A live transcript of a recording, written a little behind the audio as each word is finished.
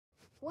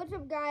What's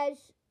up, guys?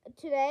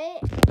 Today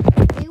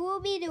we will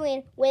be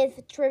doing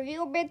with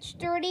Trivial Bitch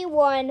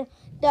 31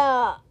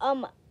 the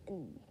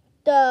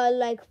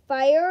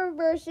fire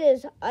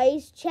versus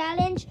ice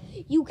challenge.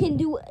 You can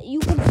see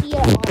it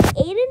on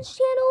Aiden's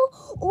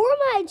channel or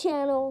my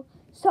channel.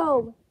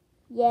 So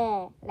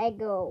yeah, let's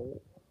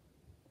go.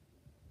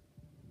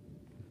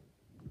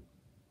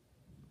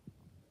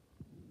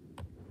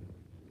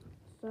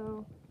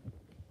 So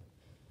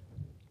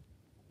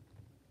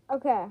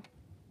okay.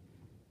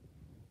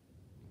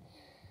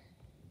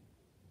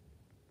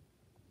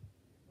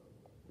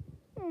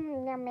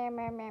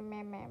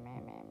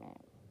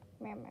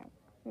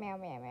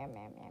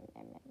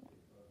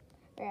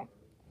 Okay.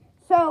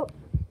 So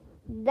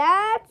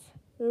let's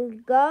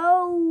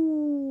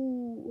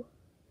go.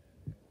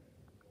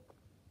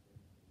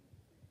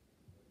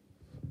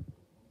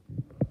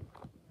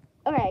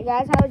 Alright,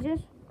 guys, I was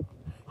just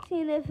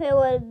seeing if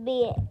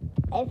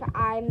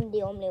I'm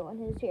the only one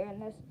who's hearing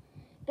this.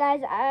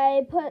 Guys,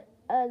 I put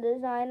a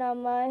design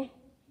on my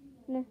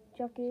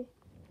jockey.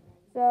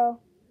 So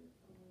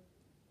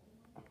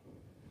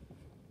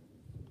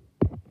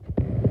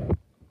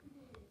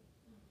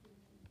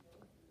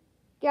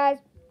guys,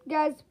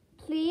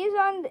 please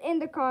in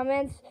the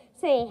comments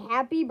say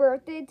happy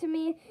birthday to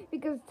me,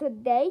 because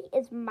today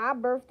is my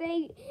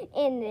birthday,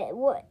 and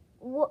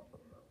what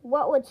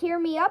would cheer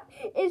me up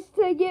is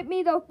to get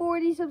me the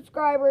 40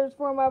 subscribers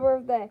for my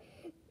birthday.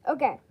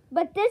 Okay,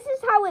 but this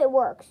is how it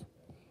works.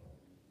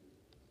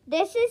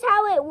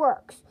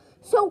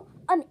 So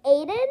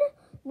Aiden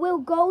will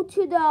go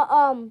to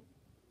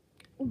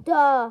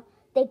the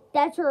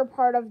desert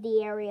part of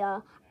the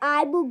area.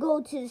 I will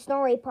go to the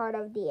snowy part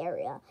of the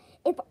area.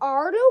 If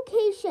our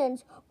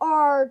locations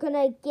are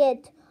gonna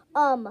get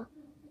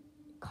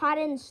caught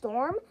in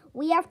storm,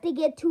 we have to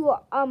get to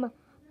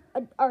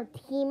our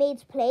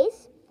teammate's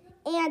place,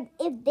 and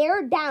if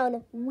they're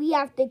down, we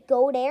have to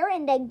go there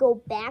and then go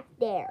back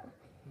there.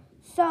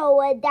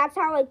 So that's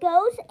how it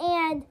goes.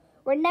 And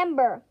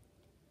remember,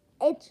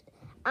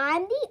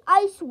 I'm the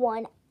ice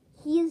one,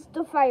 he's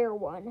the fire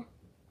one.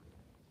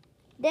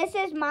 This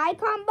is my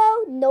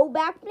combo, no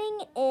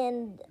backbling,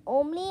 and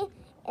only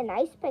an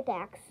ice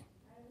pickaxe.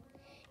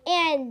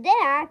 And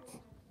that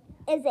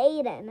is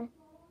Aiden.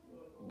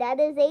 That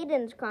is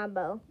Aiden's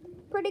combo.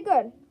 Pretty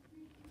good.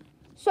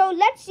 So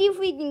let's see if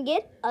we can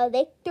get a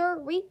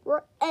victory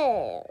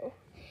royale.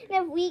 And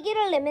if we get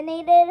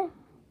eliminated,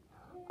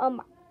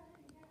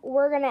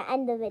 we're gonna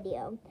end the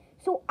video.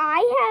 So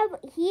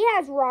he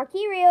has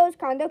Rocky Rios,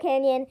 Condo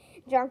Canyon,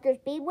 Junker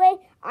Speedway.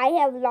 I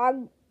have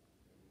Logjam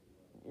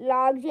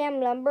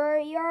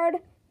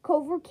Lumberyard,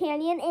 Culver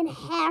Canyon, and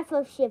half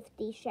of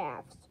Shifty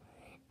Shafts.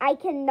 I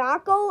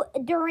cannot go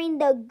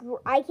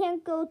I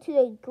can't go to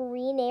the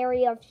green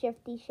area of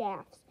Shifty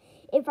Shafts.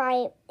 If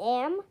I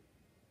am,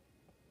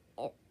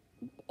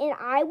 and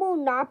I will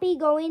not be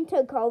going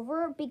to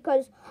Culver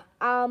because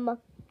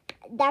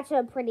that's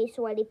a pretty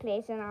sweaty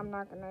place, and I'm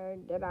not gonna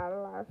get out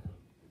alive.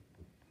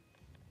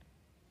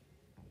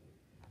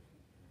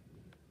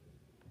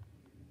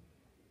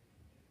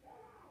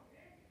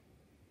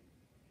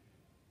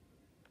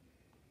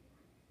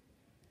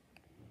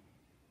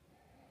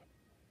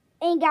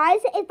 And guys,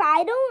 if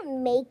I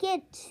don't make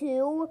it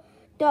to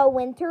the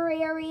winter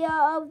area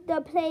of the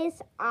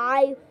place,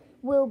 I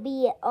will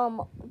be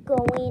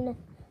going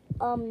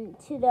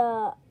to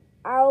the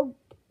I'll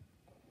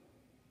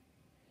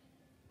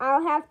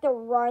have to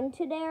run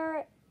to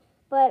there,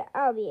 but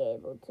I'll be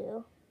able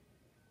to.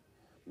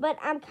 But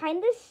I'm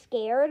kind of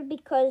scared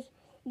because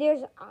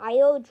there's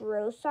IO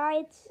drill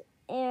sites,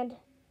 and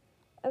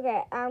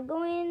okay, I'm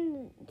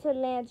going to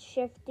land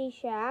Shifty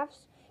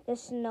Shafts, the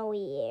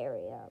snowy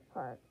area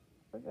part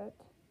of it,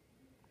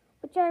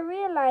 which I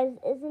realize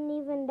isn't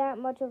even that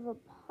much of a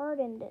part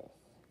in this.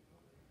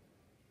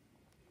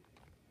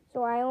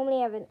 So I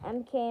only have an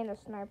MK and a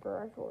sniper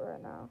rifle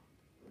right now.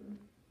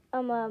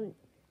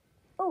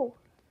 Oh,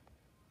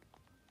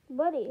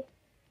 buddy.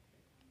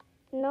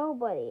 No,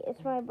 buddy.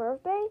 It's my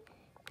birthday,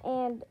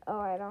 and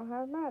I don't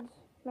have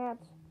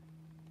mats.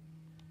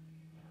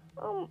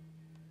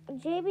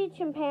 JB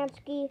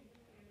Chimpansky,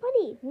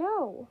 buddy,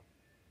 no.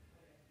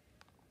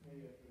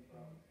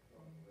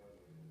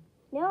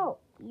 No,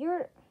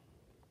 you're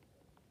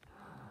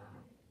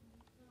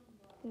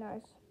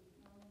nice.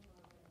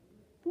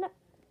 No.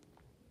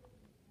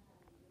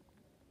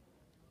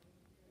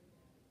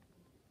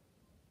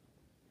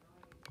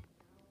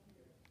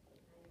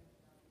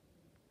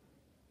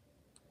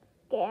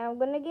 Okay, I'm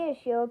gonna get a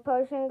shield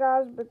potion,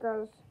 guys,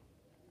 because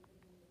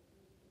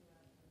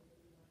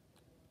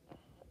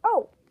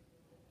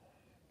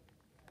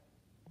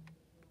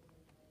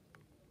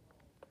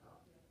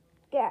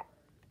yeah.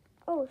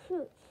 Oh,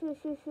 shoot.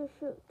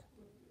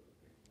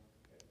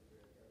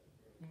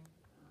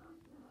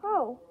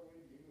 Oh.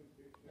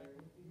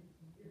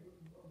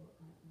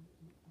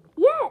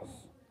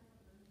 Yes.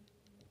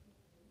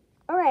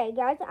 Alright,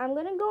 guys, I'm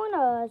going to go in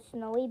a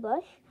snowy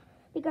bush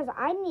because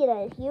I need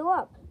to heal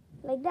up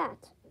like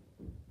that.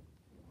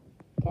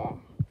 Okay.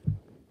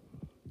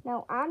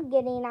 Now I'm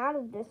getting out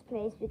of this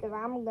place because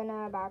I'm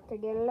about to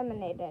get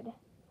eliminated.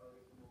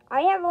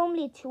 I have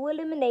only 2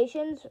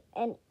 eliminations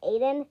and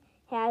Aiden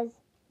has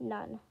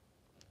none.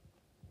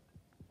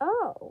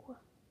 Oh.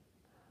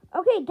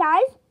 Okay,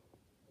 guys.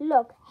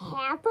 Look,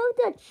 half of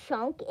the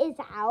chunk is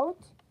out.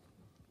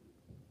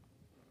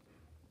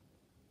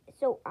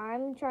 So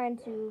I'm trying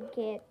to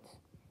get...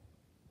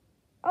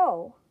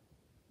 Oh,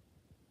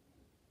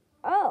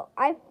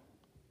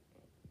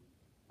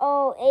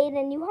 Oh,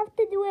 Aiden, you have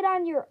to do it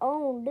on your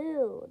own,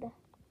 dude.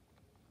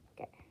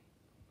 Okay.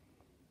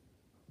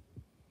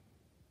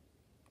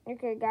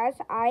 Okay, guys,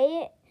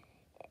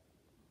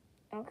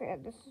 Okay,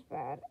 this is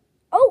bad.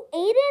 Oh,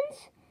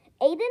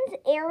 Aiden's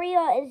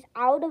area is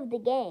out of the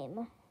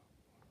game.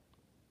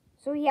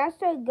 So he has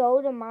to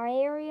go to my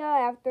area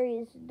after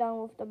he's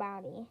done with the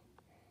bounty.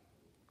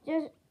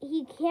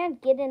 He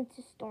can't get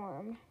into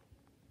Storm.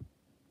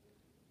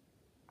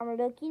 I'm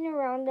looking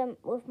around him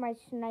with my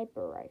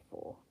sniper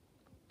rifle.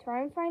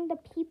 Try and find the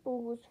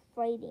people who's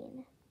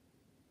fighting.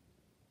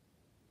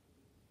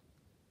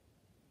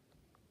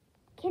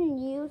 Can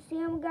you see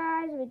him,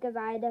 guys? Because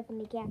I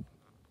definitely can't.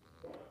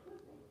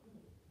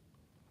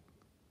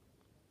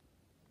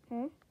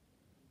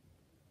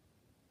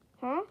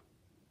 Huh?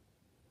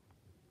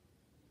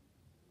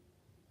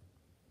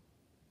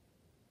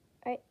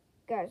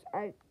 Guys,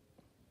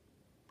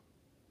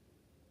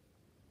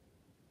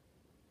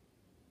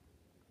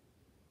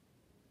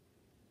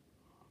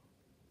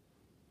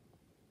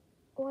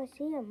 Oh, I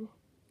see him.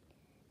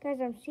 Guys,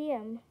 I see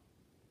him.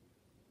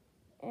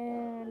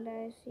 And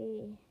I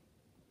see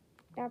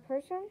that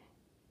person.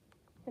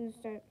 I'm gonna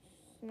start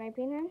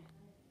sniping him.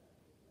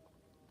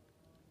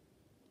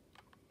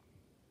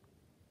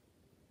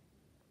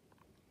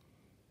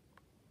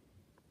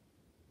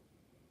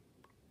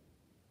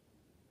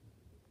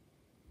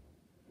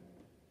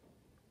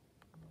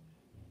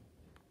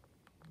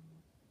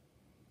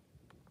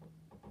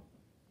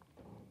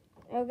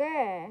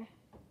 Okay.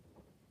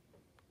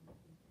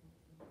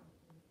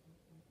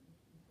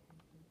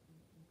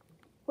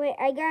 Wait,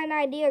 I got an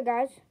idea,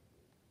 guys.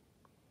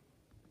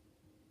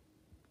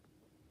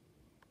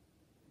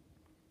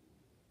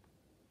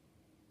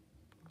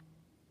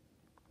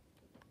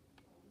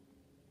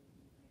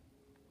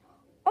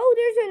 Oh,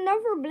 there's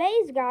another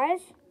blaze, guys.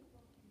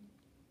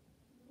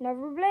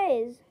 Another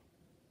blaze.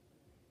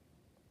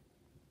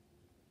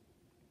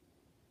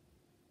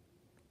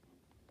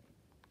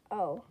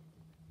 Oh.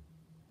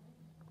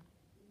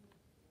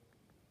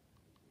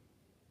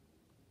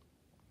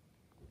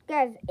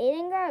 Guys,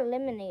 Aiden got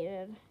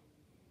eliminated.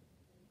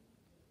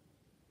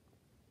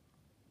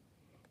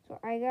 So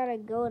I gotta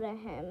go to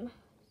him.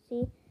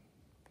 See?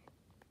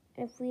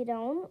 If we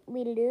don't,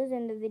 we lose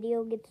and the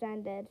video gets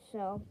ended.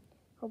 So,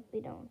 hope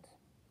we don't.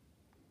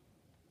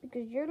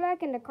 Because you're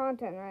liking the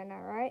content right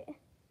now, right?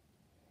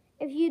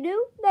 If you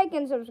do, like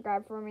and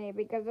subscribe for me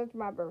because it's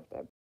my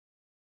birthday.